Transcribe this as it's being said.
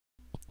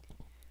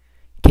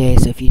Okay,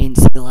 so if you didn't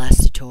see the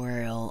last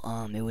tutorial,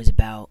 it was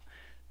about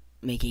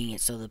making it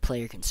so the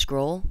player can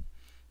scroll.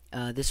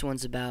 This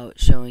one's about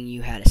showing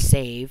you how to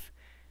save,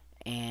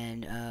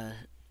 and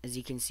as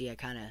you can see, I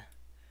kind of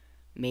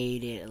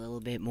made it a little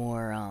bit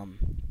more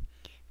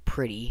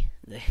pretty,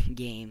 the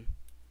game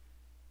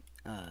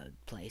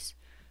place.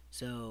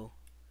 So,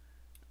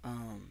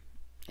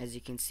 as you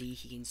can see,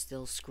 he can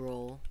still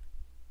scroll,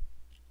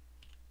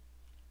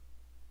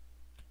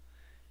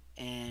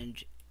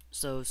 and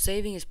so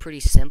saving is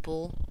pretty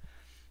simple.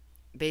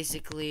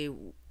 Basically,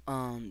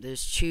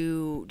 there's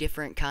two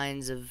different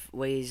kinds of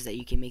ways that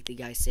you can make the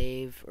guy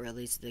save, or at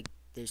least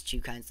there's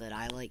two kinds that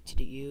I like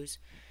to use.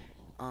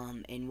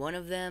 And one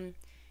of them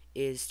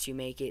is to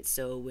make it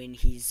so when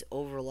he's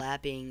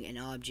overlapping an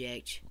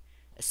object,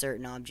 a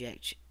certain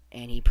object,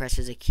 and he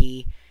presses a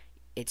key,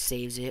 it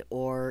saves it,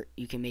 or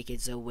you can make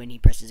it so when he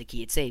presses a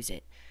key, it saves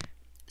it.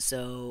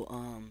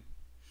 So,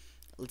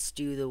 let's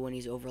do the when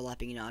he's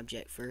overlapping an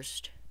object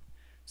first.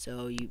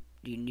 So you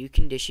do new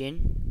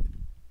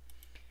condition,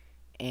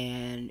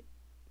 and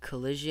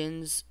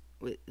collisions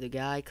with the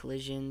guy,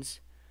 collisions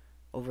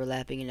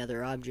overlapping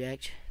another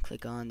object.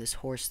 Click on this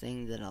horse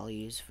thing that I'll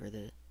use for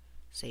the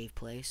save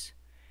place,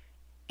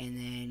 and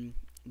then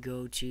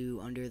go to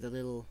under the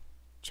little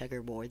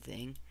checkerboard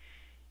thing,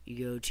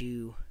 you go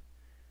to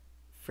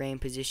frame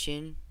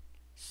position,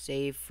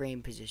 save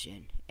frame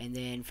position, and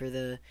then for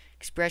the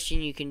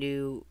expression you can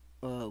do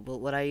well,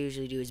 what I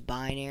usually do is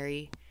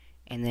binary,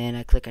 and then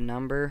I click a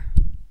number.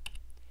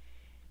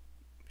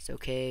 It's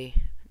okay,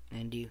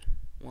 and do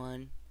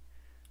 1.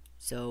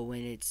 So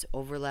when it's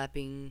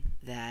overlapping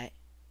that,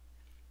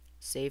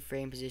 save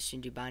frame position,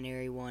 do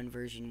binary 1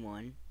 version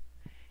 1,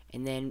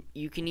 and then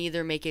you can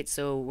either make it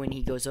so when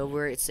he goes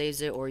over it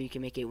saves it, or you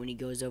can make it when he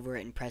goes over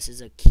it and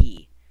presses a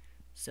key.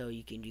 So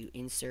you can do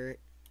insert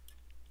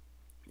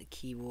the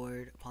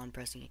keyboard upon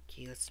pressing a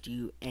key. Let's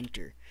do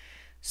enter.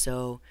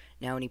 So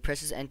now when he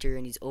presses enter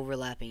and he's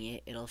overlapping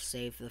it, it'll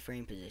save the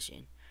frame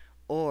position.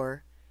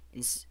 Or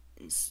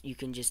you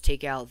can just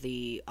take out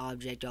the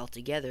object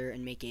altogether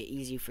and make it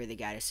easy for the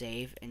guy to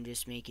save, and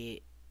just make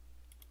it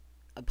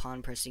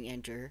upon pressing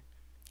enter,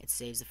 it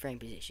saves the frame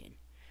position.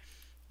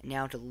 And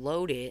now to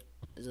load it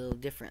is a little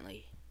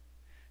differently.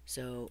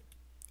 So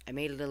I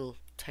made a little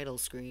title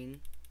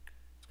screen.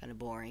 It's kind of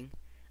boring.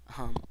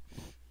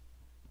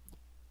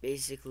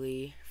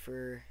 Basically,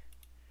 for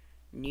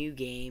new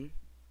game,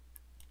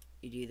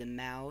 you do the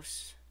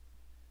mouse,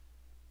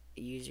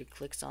 the user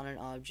clicks on an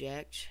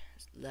object,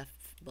 left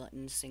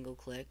button, single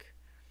click.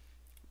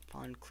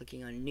 Upon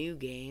clicking on new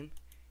game,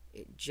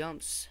 it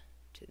jumps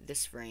to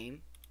this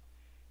frame,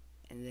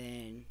 and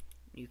then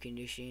new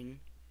condition,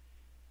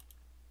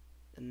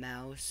 the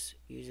mouse,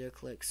 user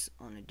clicks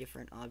on a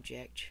different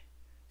object,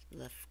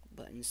 left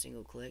button,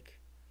 single click.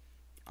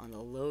 On the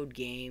load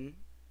game,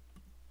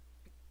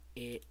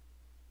 it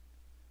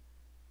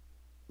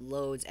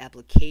loads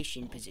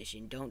application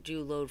position. Don't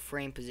do load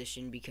frame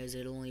position, because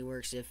it only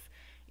works if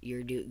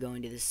you're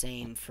going to the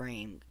same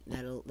frame.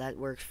 That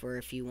works for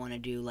if you want to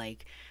do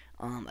like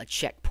a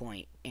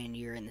checkpoint and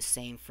you're in the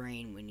same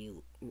frame when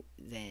you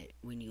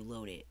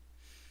load it.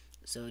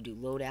 So do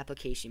load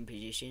application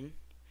position,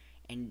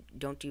 and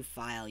don't do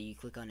file. You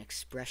click on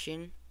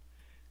expression,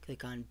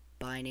 click on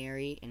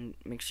binary, and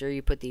make sure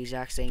you put the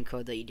exact same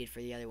code that you did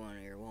for the other one,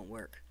 or it won't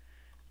work.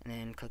 And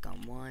then click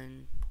on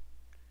 1.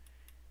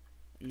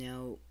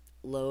 Now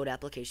load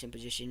application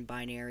position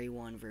binary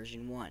 1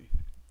 version 1.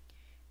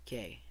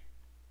 Okay.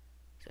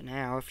 So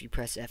now if you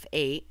press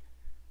F8,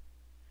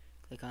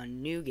 click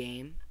on new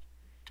game,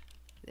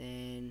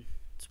 then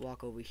let's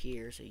walk over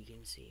here so you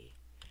can see,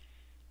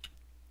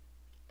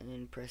 and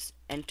then press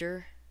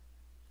enter,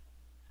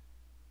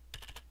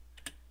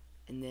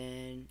 and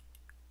then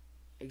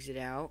exit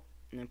out,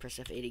 and then press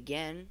F8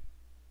 again.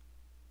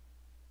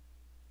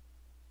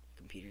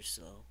 Computer's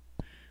slow.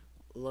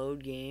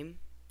 Load game,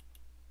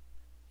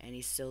 and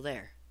he's still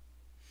there.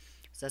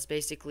 So that's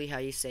basically how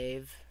you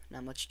save.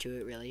 Not much to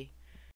it really.